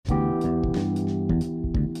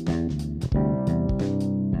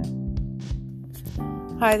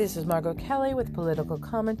Hi, this is Margot Kelly with Political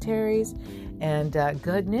Commentaries, and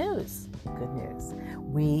good news.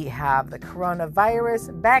 We have the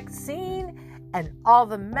coronavirus vaccine and all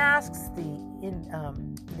the masks, the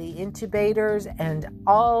intubators, and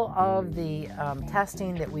all of the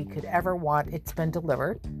testing that we could ever want. It's been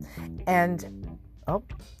delivered. And,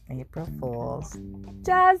 April Fools.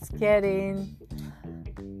 Just kidding.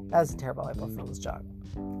 That was a terrible April Fool's joke.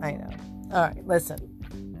 I know. All right, listen.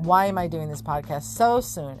 Why am I doing this podcast so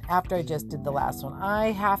soon after I just did the last one? I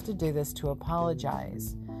have to do this to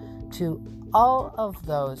apologize to all of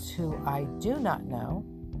those who I do not know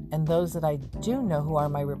and those that I do know who are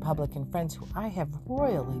my Republican friends who I have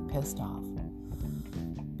royally pissed off,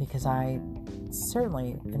 because I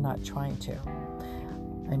certainly am not trying to.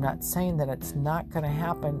 I'm not saying that it's not going to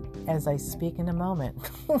happen as I speak in a moment.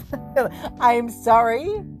 I'm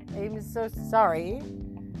sorry. I'm so sorry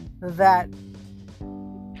that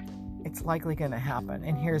it's likely going to happen,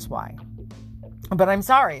 and here's why. But I'm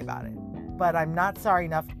sorry about it. But I'm not sorry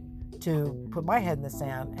enough to put my head in the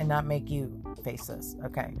sand and not make you face this,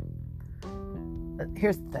 okay? But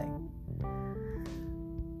here's the thing.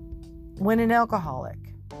 When an alcoholic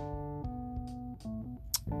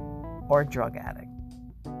or drug addict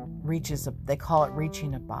they call it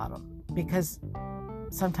reaching a bottom, because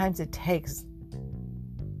sometimes it takes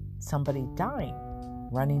somebody dying,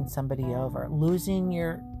 running somebody over, losing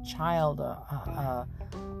your child, a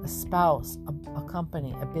spouse, a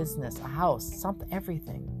company, a business, a house,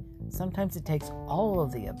 everything. Sometimes it takes all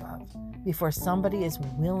of the above before somebody is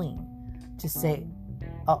willing to say,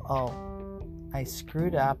 I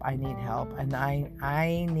screwed up, I need help, and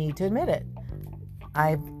I need to admit it.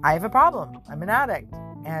 I have a problem. I'm an addict,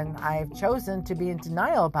 and I've chosen to be in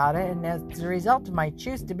denial about it, and as a result of my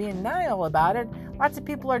choose to be in denial about it, lots of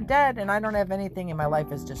people are dead, and I don't have anything, and my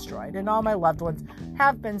life is destroyed, and all my loved ones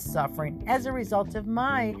have been suffering as a result of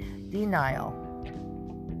my denial.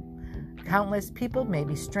 Countless people,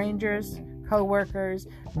 maybe strangers, co-workers,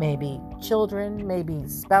 maybe children, maybe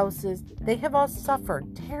spouses, they have all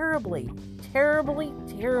suffered terribly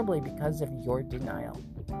because of your denial.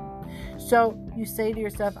 So you say to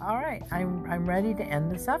yourself, all right, I'm ready to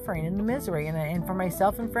end the suffering and the misery and for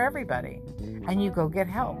myself and for everybody. And you go get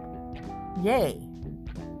help. Yay.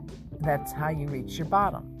 That's how you reach your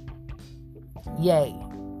bottom. Yay.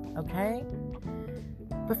 Okay?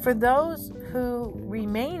 But for those who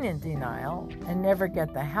remain in denial and never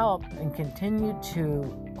get the help and continue to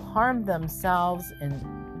harm themselves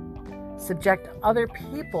and subject other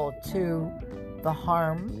people to the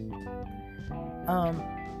harm,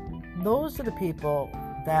 those are the people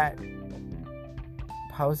that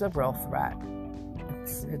pose a real threat.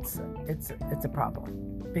 It's a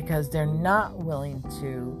problem, because they're not willing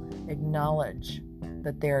to acknowledge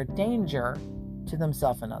that they're a danger to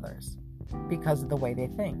themselves and others because of the way they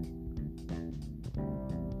think.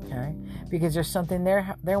 Okay? Because there's something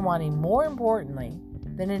they're wanting more importantly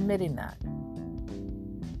than admitting that.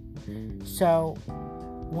 So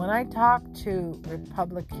when I talk to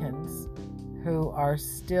Republicans who are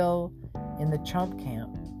still in the Trump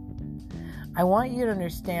camp, I want you to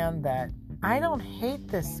understand that I don't hate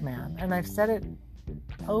this man, and I've said it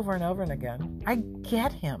over and over and again. I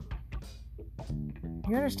get him.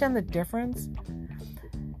 You understand the difference?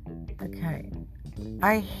 Okay.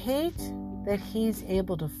 I hate that he's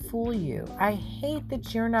able to fool you. I hate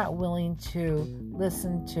that you're not willing to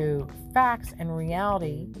listen to facts and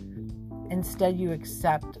reality. Instead, you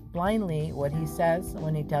accept blindly what he says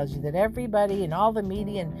when he tells you that everybody and all the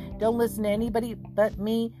media, and don't listen to anybody but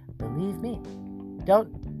me. Believe me. Don't,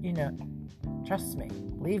 trust me.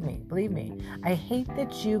 Believe me. I hate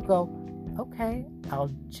that you go, okay, I'll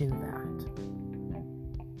do that.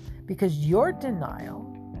 Because your denial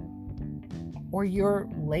or your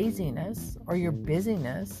laziness or your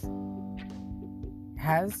busyness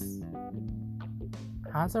has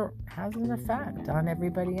an effect on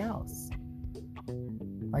everybody else.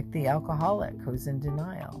 Like the alcoholic who's in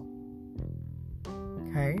denial.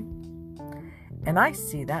 Okay? And I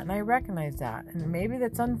see that and I recognize that. And maybe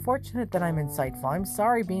that's unfortunate that I'm insightful. I'm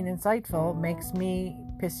sorry being insightful makes me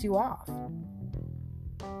piss you off.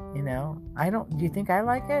 Do you think I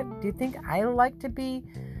like it? Do you think I like to be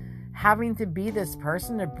having to be this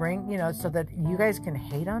person to bring, so that you guys can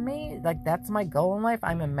hate on me? Like, that's my goal in life.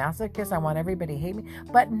 I'm a masochist. I want everybody to hate me.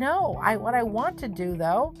 But no, what I want to do,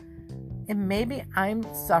 though, and maybe I'm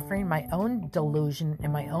suffering my own delusion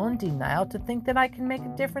and my own denial to think that I can make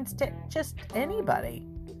a difference to just anybody.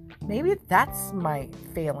 Maybe that's my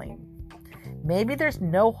failing. Maybe there's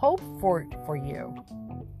no hope for you.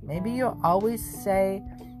 Maybe you'll always say,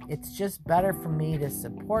 It's just better for me to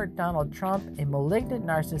support Donald Trump, a malignant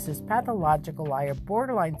narcissist, pathological liar,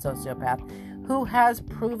 borderline sociopath, who has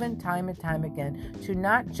proven time and time again to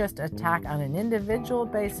not just attack on an individual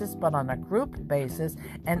basis, but on a group basis,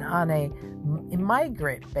 and on a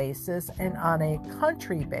migrant basis, and on a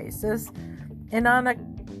country basis, and on a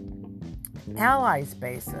allies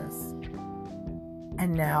basis.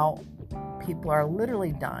 And now people are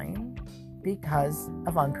literally dying because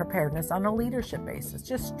of unpreparedness on a leadership basis,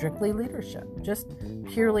 just strictly leadership, just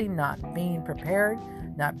purely not being prepared,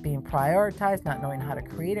 not being prioritized, not knowing how to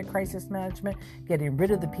create a crisis management, getting rid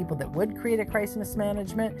of the people that would create a crisis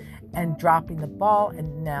management, and dropping the ball.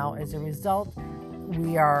 And now, as a result,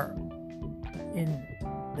 we are in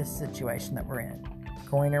this situation that we're in,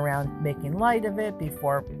 going around making light of it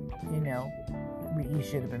before, you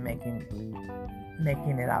should have been making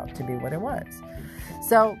it out to be what it was.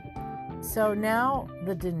 So now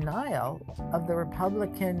the denial of the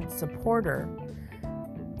Republican supporter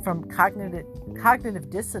from cognitive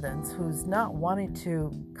dissonance, who's not wanting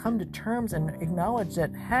to come to terms and acknowledge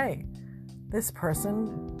that, hey, this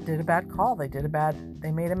person did a bad call, they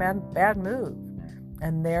made a bad move,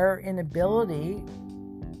 and their inability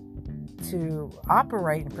to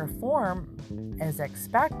operate and perform as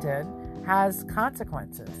expected has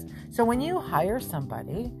consequences. So when you hire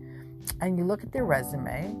somebody and you look at their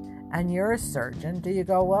resume and you're a surgeon, do you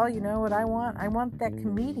go, well, you know what I want? I want that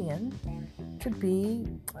comedian to be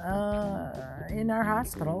in our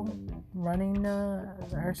hospital running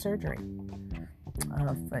our surgery.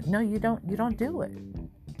 But no, you don't do it.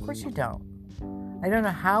 Of course you don't. I don't know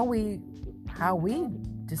how we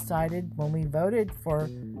decided when we voted for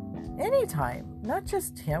any time, not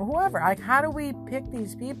just him, whoever. Like, how do we pick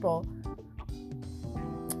these people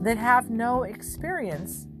that have no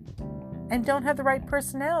experience and don't have the right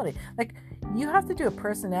personality? Like, you have to do a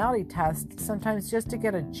personality test sometimes just to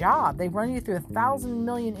get a job. They run you through 1,000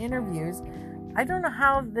 million interviews. I don't know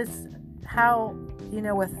how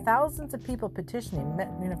with thousands of people petitioning,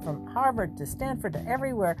 from Harvard to Stanford to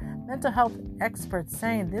everywhere, mental health experts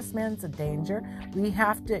saying this man's a danger.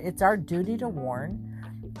 It's our duty to warn.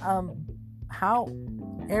 How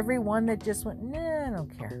everyone that just went, nah, I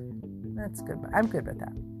don't care. That's good. I'm good with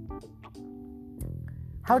that.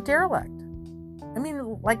 How derelict. I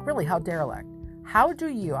mean, like, really, how derelict. How do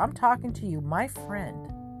you, I'm talking to you, my friend,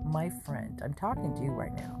 I'm talking to you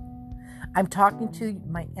right now. I'm talking to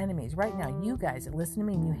my enemies right now. You guys that listen to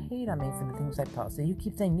me and you hate on me for the things I post. So you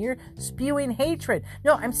keep saying you're spewing hatred.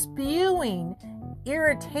 No, I'm spewing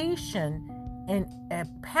irritation and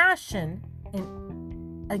passion,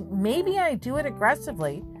 and maybe I do it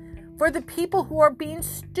aggressively for the people who are being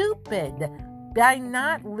stupid by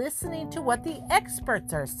not listening to what the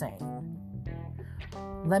experts are saying.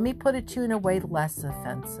 Let me put it to you in a way less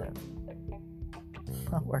offensive.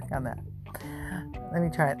 I'll work on that. Let me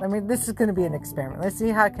try it. This is going to be an experiment. Let's see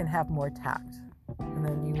how I can have more tact, and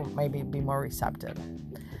then you will maybe be more receptive.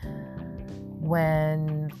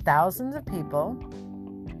 When thousands of people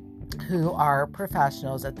who are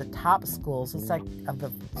professionals at the top schools of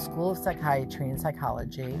the School of Psychiatry and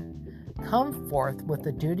Psychology come forth with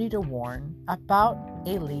the duty to warn about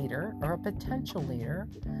a leader or a potential leader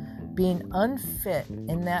being unfit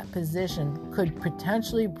in that position could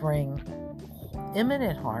potentially bring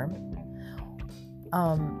imminent harm,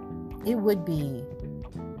 it would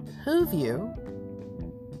behoove you,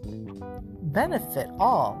 benefit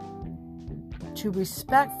all, to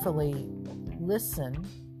respectfully listen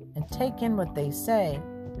and take in what they say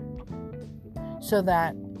so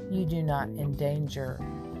that you do not endanger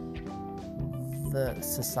the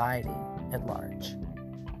society at large.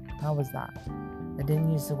 How was that? I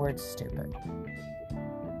didn't use the word stupid.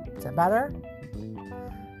 Is that better?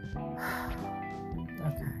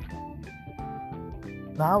 Okay.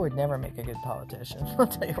 Well, I would never make a good politician. I'll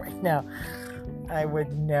tell you right now. I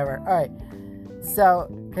would never. All right. So,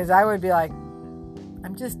 because I would be like,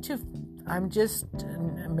 I'm just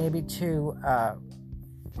maybe too, I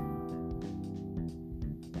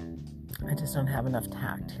just don't have enough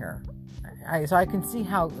tact here. So I can see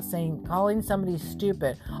how calling somebody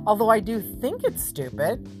stupid, although I do think it's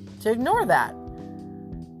stupid, to ignore that.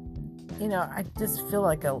 I just feel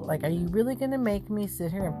like, are you really going to make me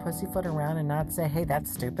sit here and pussyfoot around and not say, hey,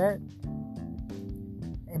 that's stupid?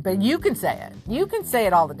 But you can say it. You can say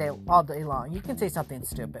it all day long. You can say something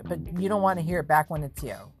stupid, but you don't want to hear it back when it's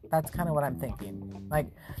you. That's kind of what I'm thinking. Like,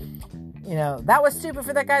 that was stupid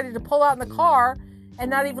for that guy to pull out in the car and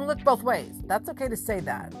not even look both ways. That's okay to say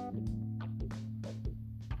that.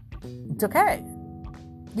 It's okay.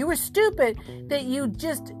 You were stupid that you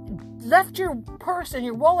just left your purse and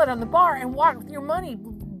your wallet on the bar and walked with your money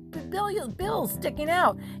bills sticking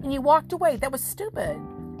out, and you walked away. That was stupid.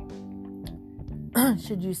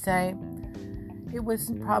 Should you say, it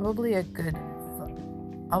was probably a good...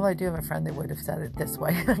 Although I do have a friend that would have said it this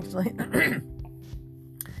way, actually.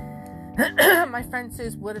 My friend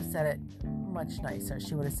Suze would have said it much nicer.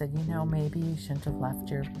 She would have said, maybe you shouldn't have left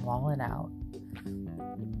your wallet out.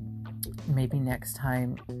 Maybe next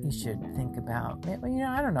time you should think about,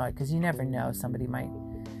 I don't know, because you never know. Somebody might,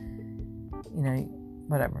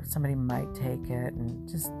 whatever. Somebody might take it, and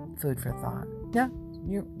just food for thought. Yeah,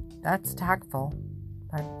 that's tactful.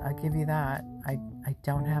 I'll give you that. I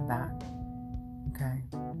don't have that. Okay,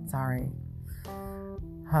 sorry.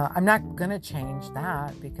 I'm not going to change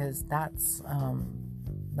that, because that's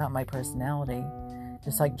not my personality.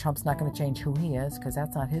 Just like Trump's not going to change who he is, because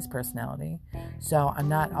that's not his personality. So I'm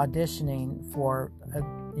not auditioning for a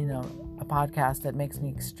podcast that makes me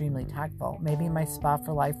extremely tactful. Maybe my Spa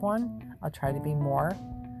for Life one, I'll try to be more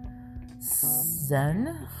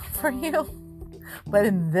zen for you. But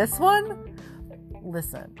in this one,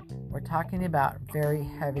 listen, we're talking about very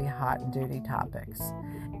heavy, hot and duty topics.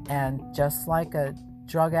 And just like a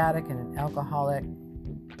drug addict and an alcoholic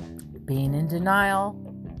being in denial,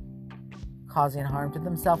 causing harm to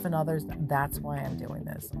themselves and others, that's why I'm doing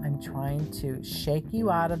this. I'm trying to shake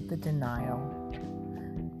you out of the denial,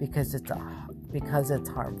 because it's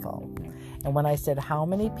harmful. And when I said how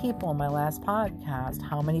many people in my last podcast,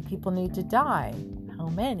 how many people need to die? How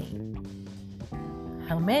many?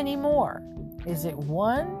 How many more? Is it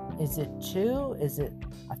 1? Is it 2? Is it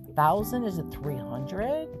 1,000? Is it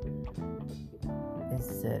 300?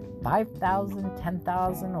 Is it 5,000,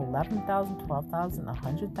 10,000, 11,000, 12,000,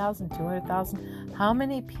 100,000, 200,000? How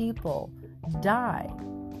many people die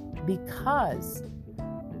because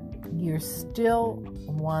you're still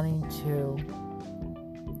wanting to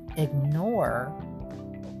ignore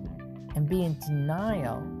and be in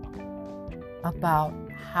denial about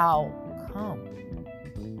how come?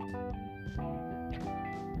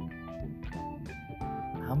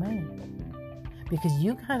 How many? Because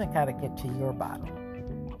you kind of got to get to your bottom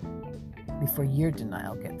before your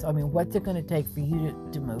denial gets. What's it going to take for you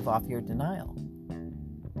to move off your denial?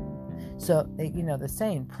 So, the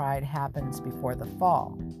saying, pride happens before the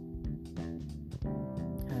fall.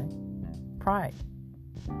 Okay? Pride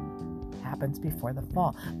happens before the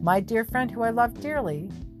fall. My dear friend who I love dearly,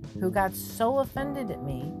 who got so offended at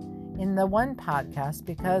me in the one podcast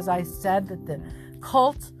because I said that the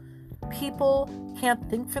cult people can't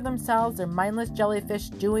think for themselves, they're mindless jellyfish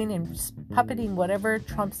doing and puppeting whatever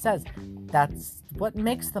Trump says. That's what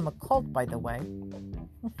makes them a cult, by the way.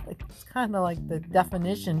 It's kind of like the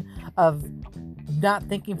definition of not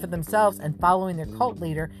thinking for themselves and following their cult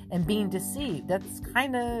leader and being deceived. That's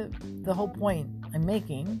kind of the whole point I'm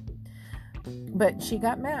making. But she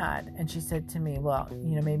got mad and she said to me, well,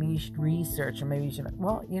 maybe you should research, or maybe you should.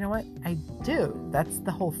 Well, you know what? I do. That's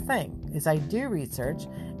the whole thing, is I do research,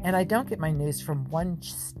 and I don't get my news from one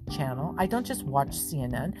channel. I don't just watch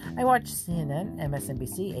CNN. I watch CNN,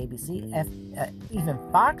 MSNBC, ABC, even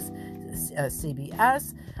Fox,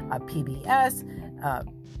 CBS, PBS,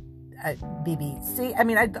 BBC.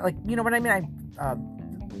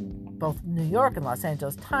 Both New York and Los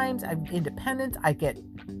Angeles Times. I'm independent. I get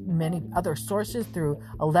many other sources through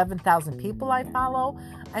 11,000 people I follow.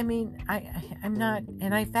 I'm not,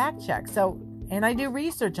 and I fact check. So, and I do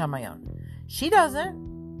research on my own. She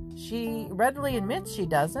doesn't. She readily admits she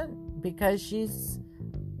doesn't, because she's,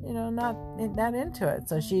 not that into it.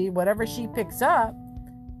 So whatever she picks up,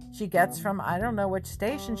 she gets from, I don't know which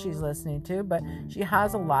station she's listening to, but she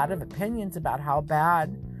has a lot of opinions about how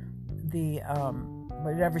bad the,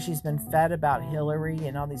 whatever she's been fed about Hillary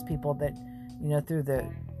and all these people that, through the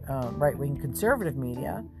right-wing conservative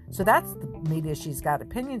media. So that's the media she's got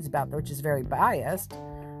opinions about, which is very biased.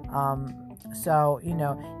 So,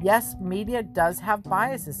 yes, media does have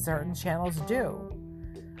biases. Certain channels do.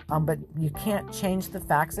 But you can't change the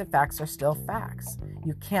facts if facts are still facts.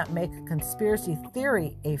 You can't make a conspiracy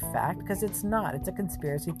theory a fact, because it's not. It's a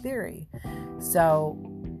conspiracy theory. So,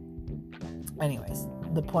 anyways,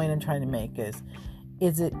 the point I'm trying to make is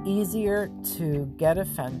it easier to get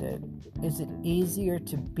offended? Is it easier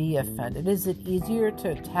to be offended? Is it easier to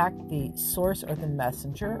attack the source or the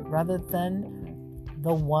messenger rather than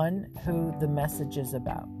the one who the message is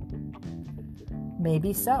about?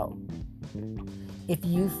 Maybe so. If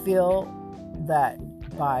you feel that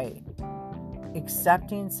by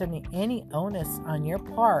accepting, sending any onus on your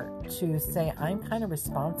part to say, I'm kind of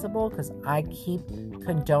responsible because I keep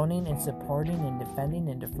condoning and supporting and defending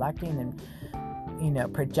and deflecting and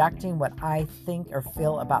projecting what I think or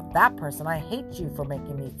feel about that person. I hate you for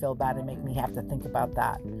making me feel bad and make me have to think about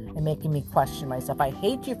that. and making me question myself. I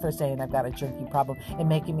hate you for saying I've got a drinking problem and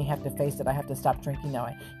making me have to face it. I have to stop drinking now.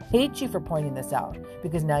 I hate you for pointing this out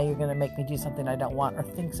because now you're going to make me do something I don't want or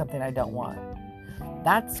think something I don't want.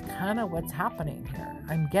 That's kind of what's happening here.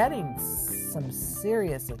 I'm getting some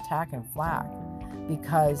serious attack and flack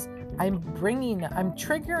because I'm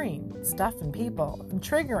triggering stuff in people. I'm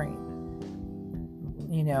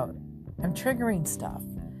triggering stuff.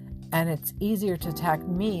 And it's easier to attack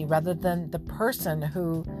me rather than the person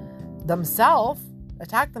who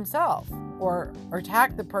attack themselves or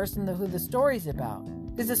attack the person who the story's about.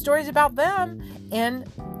 Because the story's about them and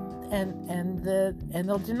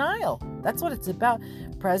the denial. That's what it's about.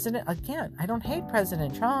 I don't hate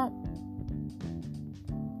President Trump.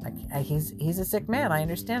 He's a sick man. I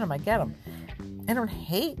understand him. I get him. I don't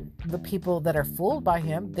hate the people that are fooled by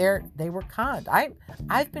him. They were conned.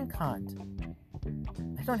 I've been conned.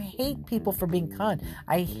 I don't hate people for being conned.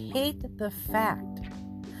 I hate the fact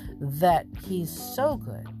that he's so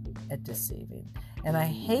good at deceiving. And I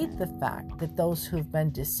hate the fact that those who've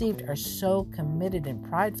been deceived are so committed and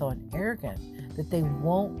prideful and arrogant that they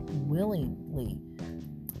won't willingly,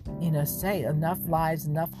 say enough lives,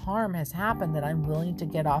 enough harm has happened that I'm willing to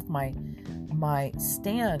get off my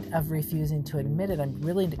stand of refusing to admit it. I'm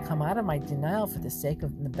willing to come out of my denial for the sake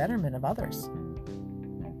of the betterment of others.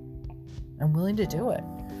 I'm willing to do it.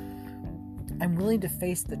 I'm willing to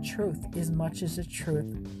face the truth as much as the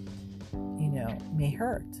truth, may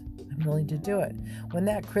hurt. I'm willing to do it. When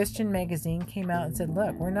that Christian magazine came out and said,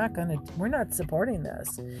 look, we're not supporting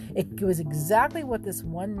this. It was exactly what this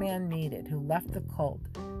one man needed who left the cult.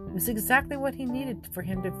 It was exactly what he needed for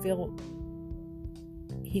him to feel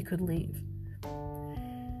he could leave.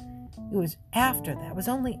 It was after that. It was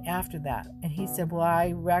only after that. And he said, well,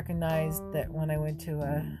 I recognized that when I went to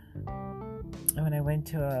a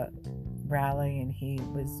rally and he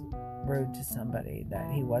was rude to somebody,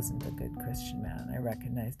 that he wasn't a good Christian man. I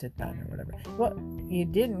recognized it then or whatever. Well, you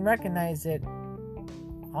didn't recognize it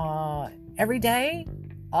every day,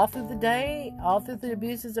 all through the day, all through the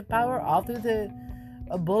abuses of power, all through the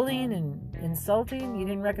bullying and insulting. You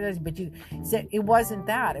didn't recognize it, but you said it wasn't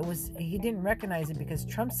that. He didn't recognize it because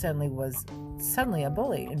Trump was suddenly a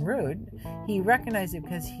bully and rude. He recognized it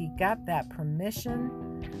because he got that permission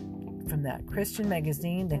from that Christian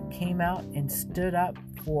magazine that came out and stood up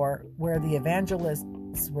for where the evangelists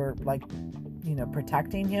were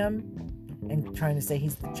protecting him and trying to say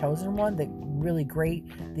he's the chosen one, the really great,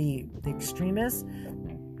 the extremists.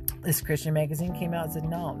 This Christian magazine came out and said,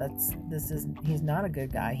 no, he's not a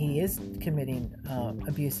good guy. He is committing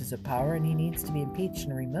abuses of power and he needs to be impeached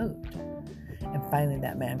and removed. And finally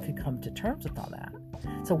that man could come to terms with all that.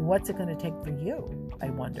 So what's it going to take for you? I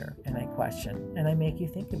wonder, and I question, and I make you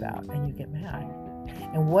think about, and you get mad.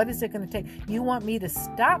 And what is it going to take? You want me to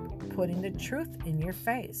stop putting the truth in your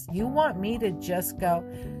face. You want me to just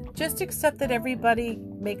accept that everybody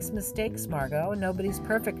makes mistakes, Margot, and nobody's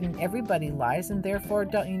perfect, and everybody lies, and therefore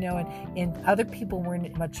and other people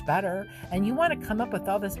weren't much better. And you want to come up with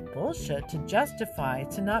all this bullshit to justify,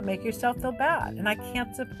 to not make yourself feel bad. And I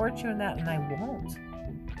can't support you in that, and I won't.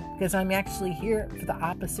 Because I'm actually here for the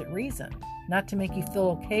opposite reason. Not to make you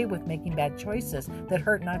feel okay with making bad choices that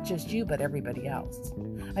hurt not just you, but everybody else.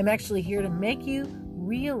 I'm actually here to make you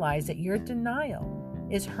realize that your denial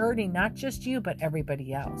is hurting not just you, but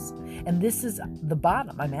everybody else. And this is the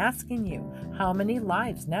bottom. I'm asking you, how many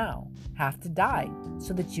lives now have to die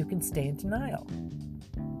so that you can stay in denial?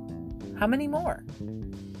 How many more?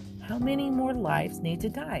 How many more lives need to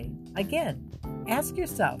die? Again, ask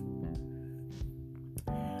yourself.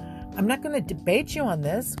 I'm not going to debate you on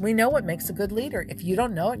this. We know what makes a good leader. If you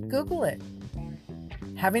don't know it, Google it.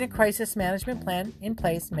 Having a crisis management plan in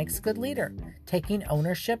place makes a good leader. Taking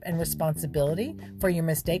ownership and responsibility for your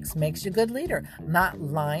mistakes makes you a good leader. Not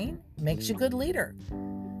lying makes you a good leader.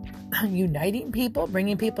 Uniting people,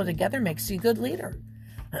 bringing people together makes you a good leader.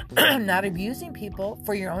 Not abusing people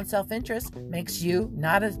for your own self-interest makes you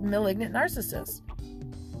not a malignant narcissist.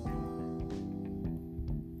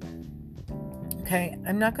 Okay,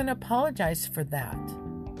 I'm not going to apologize for that.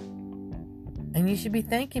 And you should be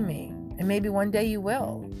thanking me. And maybe one day you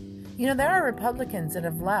will. There are Republicans that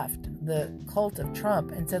have left the cult of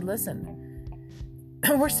Trump and said, listen,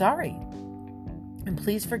 we're sorry. And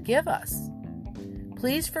please forgive us.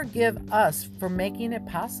 Please forgive us for making it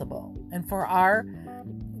possible and for our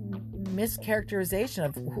mischaracterization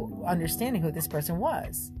of understanding who this person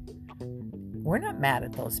was. We're not mad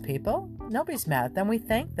at those people. Nobody's mad at them. We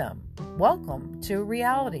thank them. Welcome to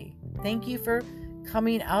reality. Thank you for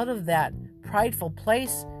coming out of that prideful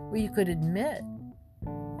place where you could admit.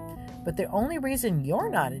 But the only reason you're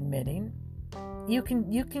not admitting you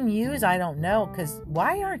can use I don't know, because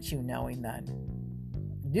why aren't you knowing then?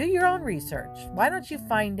 Do your own research. Why don't you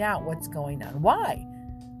find out what's going on? Why?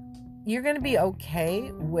 You're going to be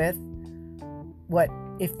okay with what?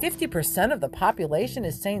 If 50% of the population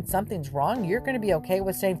is saying something's wrong, you're going to be okay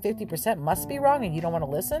with saying 50% must be wrong and you don't want to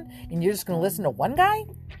listen? And you're just going to listen to one guy?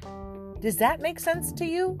 Does that make sense to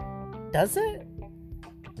you? Does it?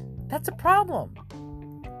 That's a problem.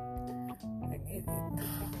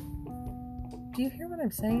 Do you hear what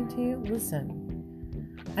I'm saying to you?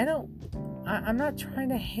 Listen, I'm not trying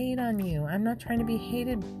to hate on you. I'm not trying to be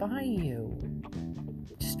hated by you.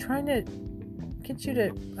 Just trying to get you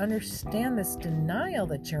to understand this denial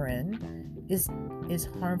that you're in is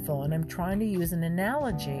harmful. And I'm trying to use an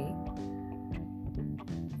analogy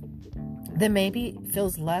that maybe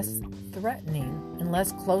feels less threatening and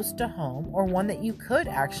less close to home, or one that you could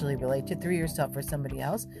actually relate to through yourself or somebody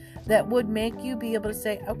else, that would make you be able to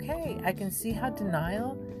say, okay, I can see how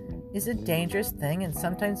denial is a dangerous thing, and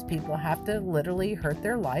sometimes people have to literally hurt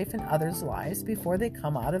their life and others' lives before they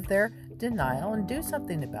come out of their denial and do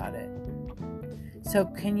something about it. So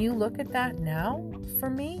can you look at that now for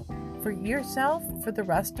me, for yourself, for the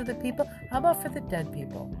rest of the people? How about for the dead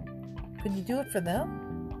people? Could you do it for them?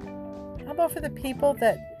 How about for the people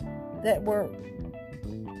that were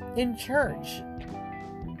in church,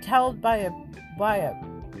 told by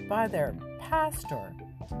their pastor,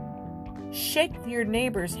 shake your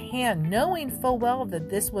neighbor's hand, knowing full well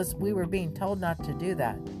that we were being told not to do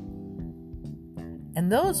that.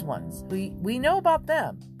 And those ones, we know about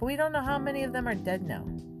them, but we don't know how many of them are dead now.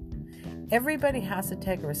 Everybody has to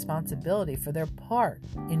take a responsibility for their part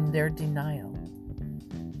in their denial.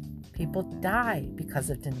 People die because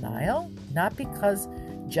of denial, not because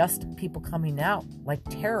just people coming out like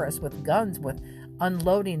terrorists with guns, with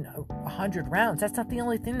unloading 100 rounds. That's not the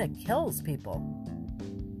only thing that kills people.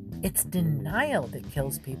 It's denial that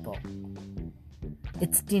kills people.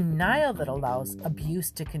 It's denial that allows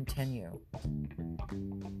abuse to continue.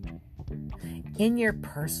 In your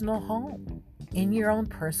personal home, in your own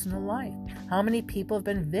personal life, how many people have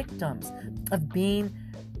been victims of being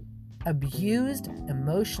abused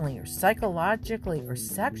emotionally or psychologically or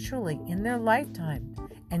sexually in their lifetime,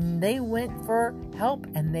 and they went for help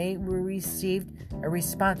and they received a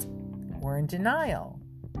response? We're in denial.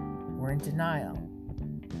 We're in denial.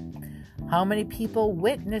 How many people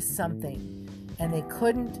witnessed something and they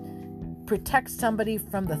couldn't protect somebody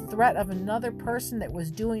from the threat of another person that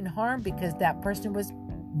was doing harm because that person was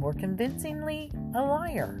more convincingly a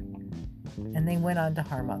liar, and they went on to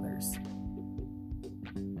harm others?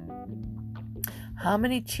 How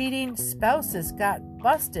many cheating spouses got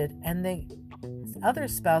busted and the other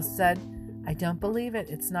spouse said, I don't believe it,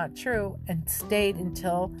 it's not true, and stayed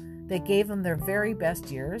until they gave them their very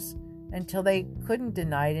best years, until they couldn't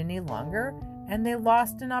deny it any longer, and they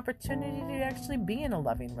lost an opportunity to actually be in a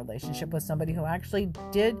loving relationship with somebody who actually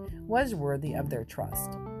was worthy of their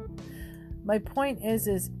trust. My point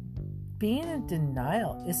is being in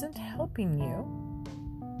denial isn't helping you.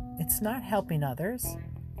 It's not helping others.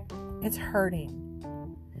 It's hurting.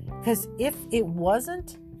 Because if it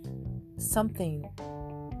wasn't something,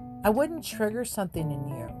 I wouldn't trigger something in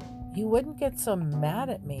you. You wouldn't get so mad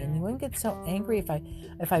at me, and you wouldn't get so angry if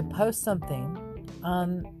I post something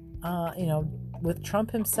on, with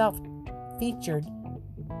Trump himself featured,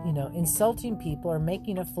 insulting people or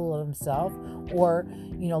making a fool of himself, or,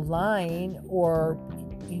 lying, or,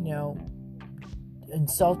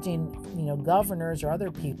 insulting, governors or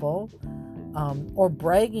other people, or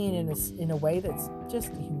bragging in a way that's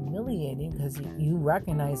just humiliating, because you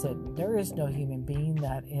recognize that there is no human being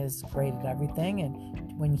that has created everything, and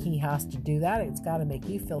when he has to do that, it's got to make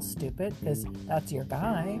you feel stupid because that's your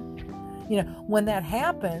guy. When that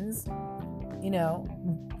happens,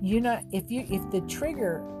 if the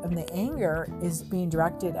trigger of the anger is being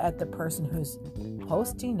directed at the person who's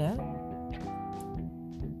posting it,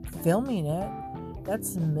 filming it,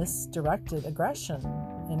 that's misdirected aggression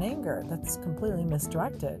and anger. That's completely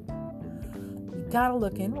misdirected. You gotta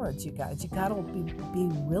look inwards, you guys. You gotta be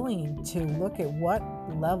willing to look at what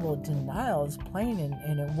level of denial is playing in,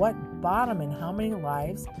 and at what bottom, and how many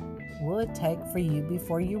lives will it take for you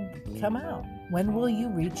before you come out? When will you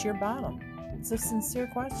reach your bottom? It's a sincere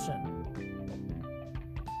question.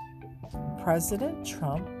 President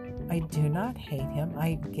Trump, I do not hate him.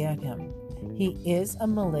 I get him. He is a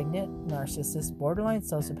malignant narcissist, borderline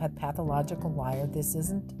sociopath, pathological liar. This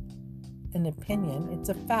isn't an opinion, it's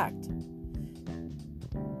a fact.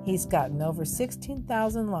 He's gotten over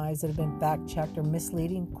 16,000 lies that have been fact-checked or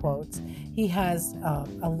misleading quotes. He has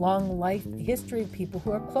a long life history of people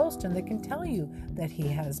who are close to him that can tell you that he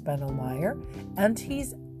has been a liar. And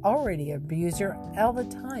he's already an abuser all the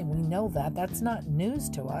time. We know that. That's not news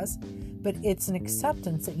to us. But it's an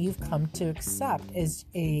acceptance that you've come to accept as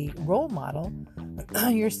a role model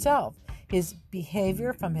yourself. His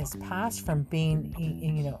behavior from his past, from being,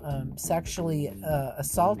 sexually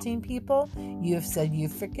assaulting people, you have said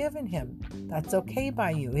you've forgiven him. That's okay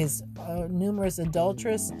by you. His numerous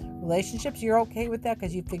adulterous relationships, you're okay with that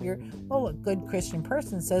because you figure, well, a good Christian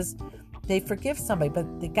person says they forgive somebody,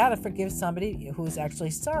 but they got to forgive somebody who's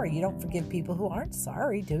actually sorry. You don't forgive people who aren't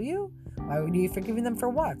sorry, do you? Why are you forgiving them for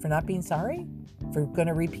what? For not being sorry? For going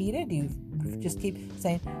to repeat it? Do you just keep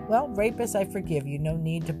saying, well, rapist, I forgive you. No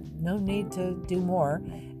need to do more.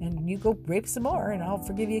 And you go rape some more and I'll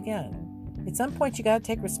forgive you again. At some point, you got to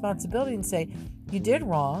take responsibility and say, you did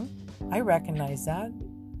wrong. I recognize that.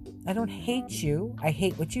 I don't hate you. I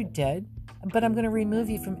hate what you did. But I'm going to remove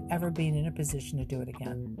you from ever being in a position to do it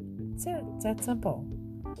again. That's it. It's that simple.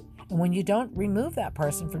 And when you don't remove that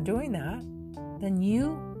person from doing that, then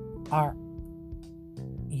you're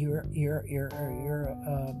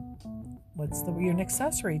an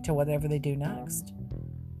accessory to whatever they do next.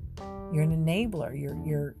 You're an enabler.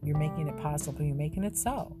 You're making it possible. You're making it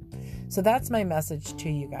so. So that's my message to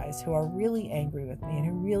you guys who are really angry with me and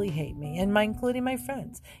who really hate me, and including my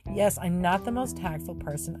friends. Yes, I'm not the most tactful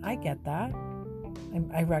person. I get that.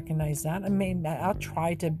 I recognize that. I'll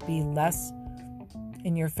try to be less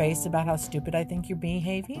in your face about how stupid I think you're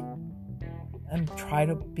behaving, and try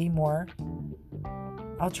to be more.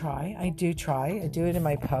 I'll try. I do try. I do it in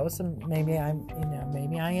my posts, and maybe I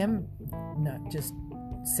am not just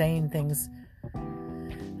saying things.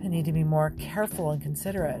 I need to be more careful and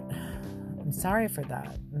considerate. I'm sorry for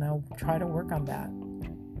that, and I'll try to work on that.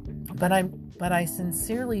 But I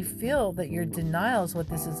sincerely feel that your denial is what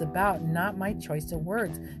this is about, not my choice of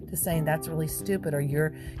words to saying that's really stupid, or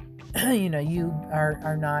you're, you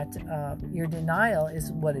are not, your denial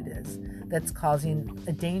is what it is that's causing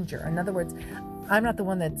a danger. In other words, I'm not the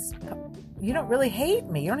one you don't really hate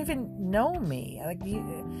me. You don't even know me. Like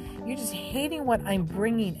you're just hating what I'm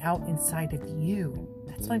bringing out inside of you.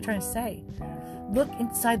 That's what I'm trying to say. Look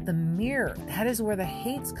inside the mirror. That is where the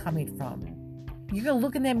hate's coming from. You're going to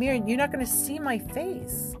look in that mirror and you're not going to see my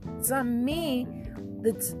face. It's not me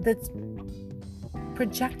that's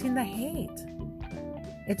projecting the hate.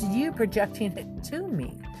 It's you projecting it to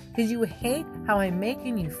me because you hate how I'm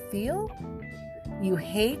making you feel. You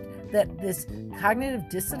hate that this cognitive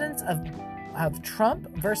dissonance of Trump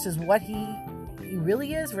versus what he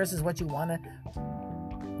really is versus what you want to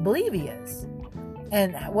believe he is,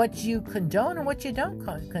 and what you condone and what you don't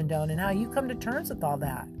condone, and how you come to terms with all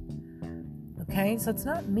that. Okay, so it's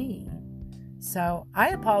not me. So I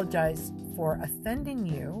apologize for offending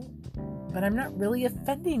you, but I'm not really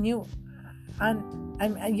offending you.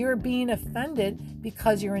 You're being offended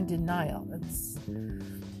because you're in denial. That's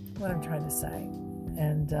what I'm trying to say.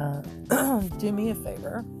 And do me a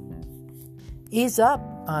favor, ease up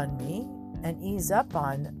on me and ease up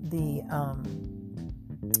on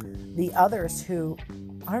the others who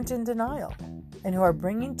aren't in denial and who are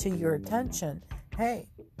bringing to your attention, hey,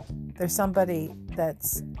 there's somebody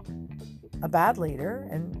that's a bad leader,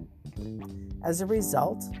 and as a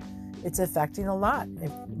result, it's affecting a lot.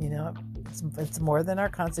 It's more than our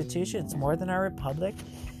Constitution, it's more than our republic,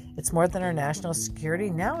 it's more than our national security.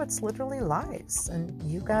 Now it's literally lives, and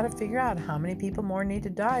you got to figure out how many people more need to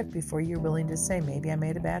die before you're willing to say, maybe I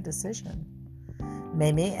made a bad decision.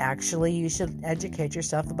 Maybe actually you should educate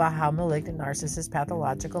yourself about how malignant, narcissists,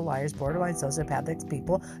 pathological liars, borderline sociopathic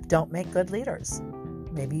people don't make good leaders.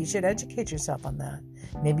 Maybe you should educate yourself on that.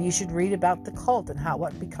 Maybe you should read about the cult and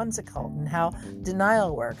what becomes a cult, and how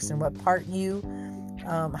denial works, and what part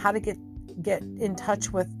how to get in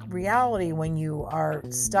touch with reality when you are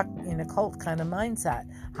stuck in a cult kind of mindset.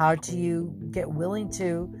 How do you get willing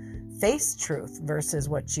to face truth versus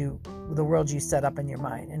the world you set up in your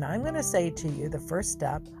mind? And I'm going to say to you, the first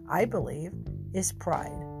step, I believe, is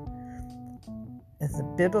pride. It's a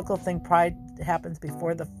biblical thing. Pride happens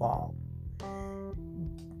before the fall.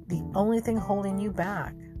 The only thing holding you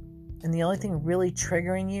back and the only thing really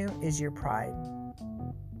triggering you is your pride.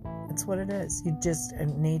 That's what it is. You just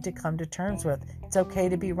need to come to terms with, it's okay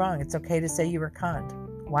to be wrong. It's okay to say you were conned.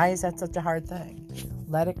 Why is that such a hard thing?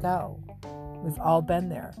 Let it go. We've all been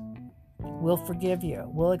there. We'll forgive you.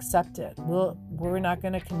 We'll accept it. We're not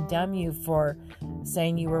going to condemn you for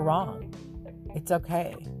saying you were wrong. It's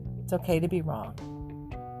okay. It's okay to be wrong.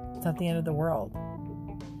 It's not the end of the world.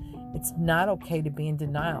 It's not okay to be in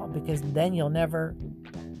denial, because then you'll never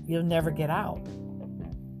get out.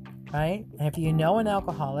 Right? And if you know an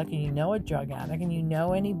alcoholic and you know a drug addict and you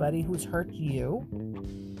know anybody who's hurt you,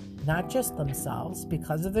 not just themselves,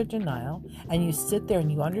 because of their denial, and you sit there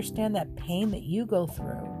and you understand that pain that you go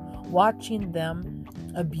through, watching them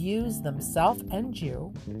abuse themselves and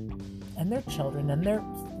you and their children and their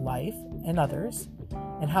life and others,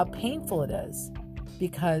 and how painful it is,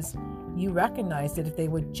 because you recognize that if they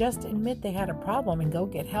would just admit they had a problem and go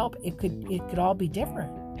get help, it could all be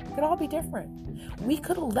different. It could all be different. We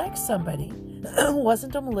could elect somebody who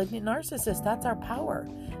wasn't a malignant narcissist. That's our power.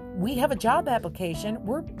 We have a job application.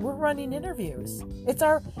 We're running interviews. It's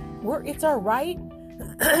our right,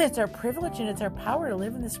 it's our privilege, and it's our power to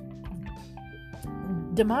live in this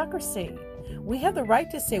democracy. We have the right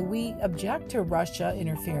to say we object to Russia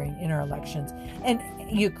interfering in our elections and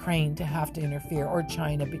Ukraine to have to interfere, or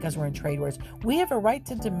China because we're in trade wars. We have a right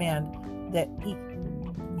to demand that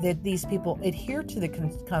these people adhere to the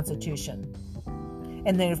Constitution.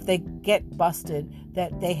 And then if they get busted,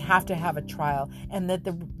 that they have to have a trial, and that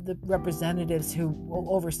the representatives who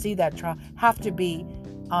will oversee that trial have to be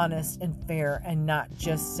honest and fair, and not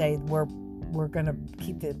just say we're going to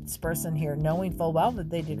keep this person here, knowing full well that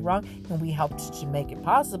they did wrong, and we helped to make it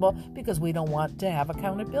possible because we don't want to have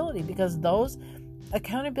accountability. Because those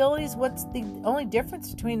accountabilities, what's the only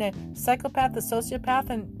difference between a psychopath, a sociopath,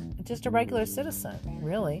 and just a regular citizen?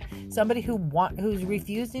 Really, somebody who's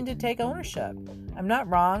refusing to take ownership. I'm not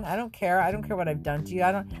wrong. I don't care. I don't care what I've done to you.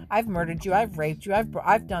 I've murdered you. I've raped you.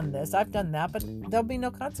 I've done this. I've done that. But there'll be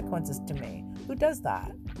no consequences to me. Who does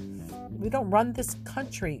that? We don't run this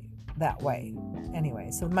country that way.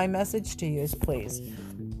 Anyway, so my message to you is, please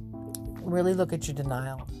really look at your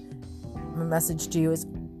denial. My message to you is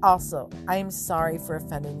also, I am sorry for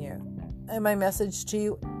offending you. And my message to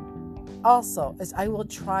you also is, I will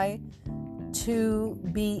try to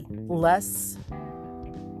be less,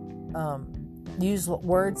 use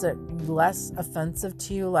words that are less offensive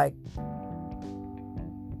to you, like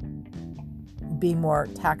be more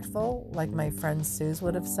tactful, like my friend Suze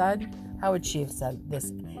would have said. How would she have said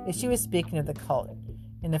this? If she was speaking of the cult,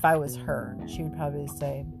 and if I was her, she would probably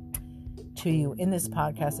say to you in this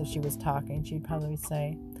podcast, if she was talking, she'd probably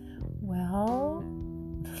say, well,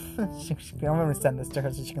 I'm going to send this to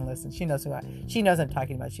her so she can listen. She knows she knows I'm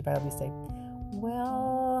talking about. She'd probably say,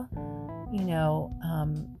 well,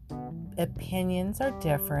 opinions are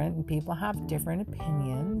different, and people have different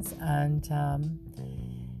opinions, and,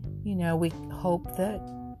 we hope that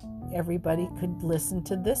everybody could listen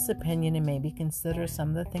to this opinion and maybe consider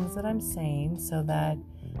some of the things that I'm saying, so that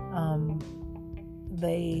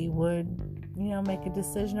they would, make a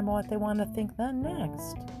decision about what they want to think then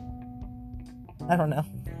next. I don't know.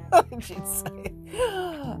 She'd say,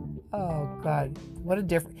 oh God, what a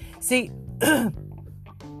difference. See,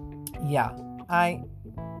 yeah,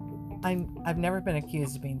 I've never been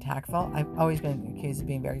accused of being tactful. I've always been accused of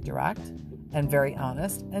being very direct and very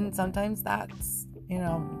honest, and sometimes that's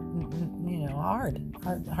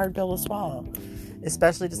hard pill to swallow,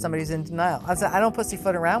 especially to somebody who's in denial. I don't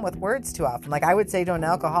pussyfoot around with words too often. Like I would say to an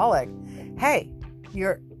alcoholic, hey,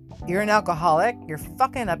 you're an alcoholic, you're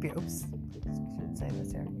fucking up your, oops, I shouldn't say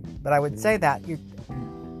this here, but I would say that,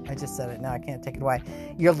 I just said it, now I can't take it away,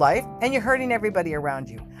 your life, and you're hurting everybody around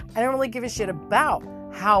you. I don't really give a shit about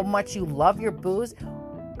how much you love your booze.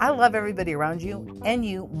 I love everybody around you, and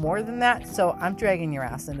you more than that, so I'm dragging your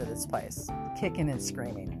ass into this place, kicking and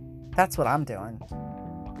screaming. That's what I'm doing.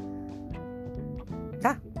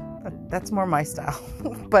 Yeah, that's more my style,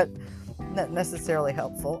 but not necessarily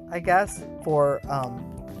helpful, I guess, for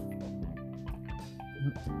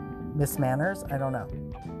mismanners. I don't know.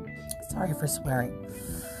 Sorry for swearing.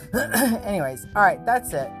 Anyways, all right,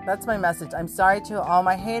 that's it. That's my message. I'm sorry to all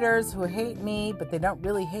my haters who hate me, but they don't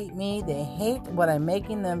really hate me. They hate what I'm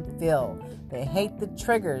making them feel. They hate the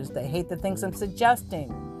triggers. They hate the things I'm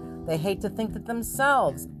suggesting. They hate to think that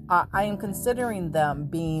themselves. I am considering them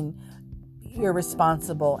being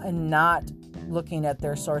irresponsible and not looking at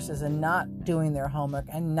their sources and not doing their homework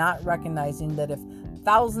and not recognizing that if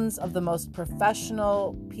thousands of the most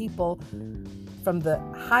professional people from the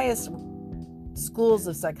highest schools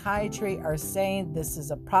of psychiatry are saying this is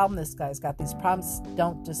a problem, this guy's got these problems,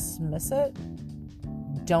 don't dismiss it.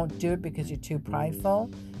 Don't do it because you're too prideful,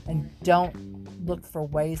 and don't look for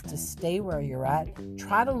ways to stay where you're at.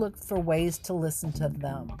 Try to look for ways to listen to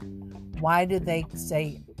them. Why do they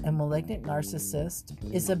say a malignant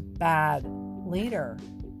narcissist is a bad leader?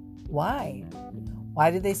 Why? Why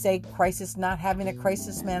do they say not having a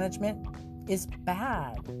crisis management is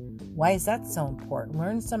bad? Why is that so important?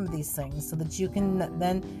 Learn some of these things so that you can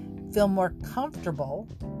then feel more comfortable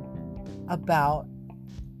about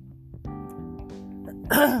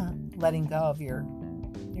letting go of your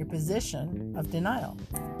position of denial.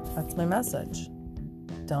 That's my message.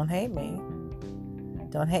 Don't hate me.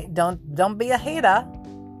 Don't be a hater.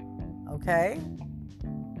 Okay?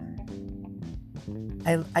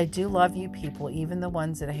 I do love you people, even the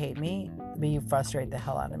ones that hate me. You frustrate the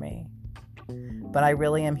hell out of me. But I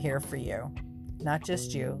really am here for you. Not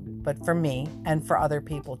just you, but for me and for other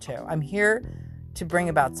people too. I'm here to bring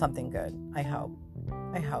about something good. I hope.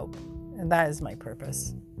 And that is my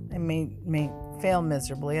purpose. I may fail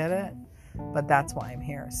miserably at it, but that's why I'm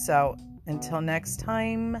here. So until next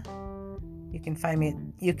time, you can find me.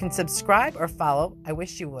 You can subscribe or follow. I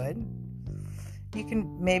wish you would. You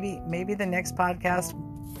can maybe the next podcast,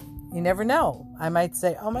 you never know. I might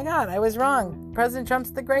say, oh my God, I was wrong. President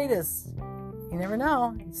Trump's the greatest. You never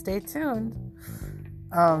know. Stay tuned.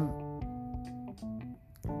 And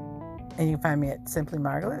you can find me at Simply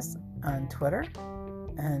Margulis on Twitter.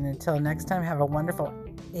 And until next time, have a wonderful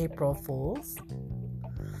April Fools.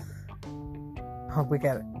 Oh, I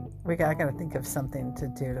gotta think of something to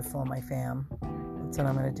do to fool my fam. That's what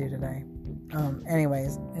I'm gonna do today.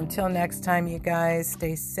 Anyways, until next time, you guys,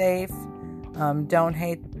 stay safe. Don't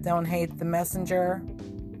hate the messenger.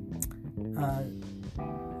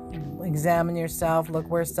 Examine yourself. Look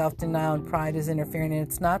where self-denial and pride is interfering. And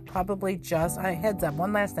it's not probably just... heads up,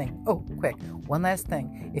 one last thing. Oh, quick. One last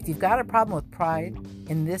thing. If you've got a problem with pride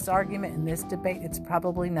in this argument, in this debate, it's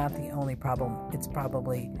probably not the only problem. It's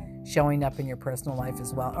probably showing up in your personal life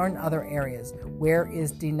as well, or in other areas. Where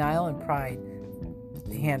is denial and pride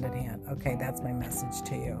hand in hand? Okay, that's my message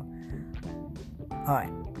to you. All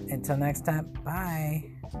right. Until next time. Bye.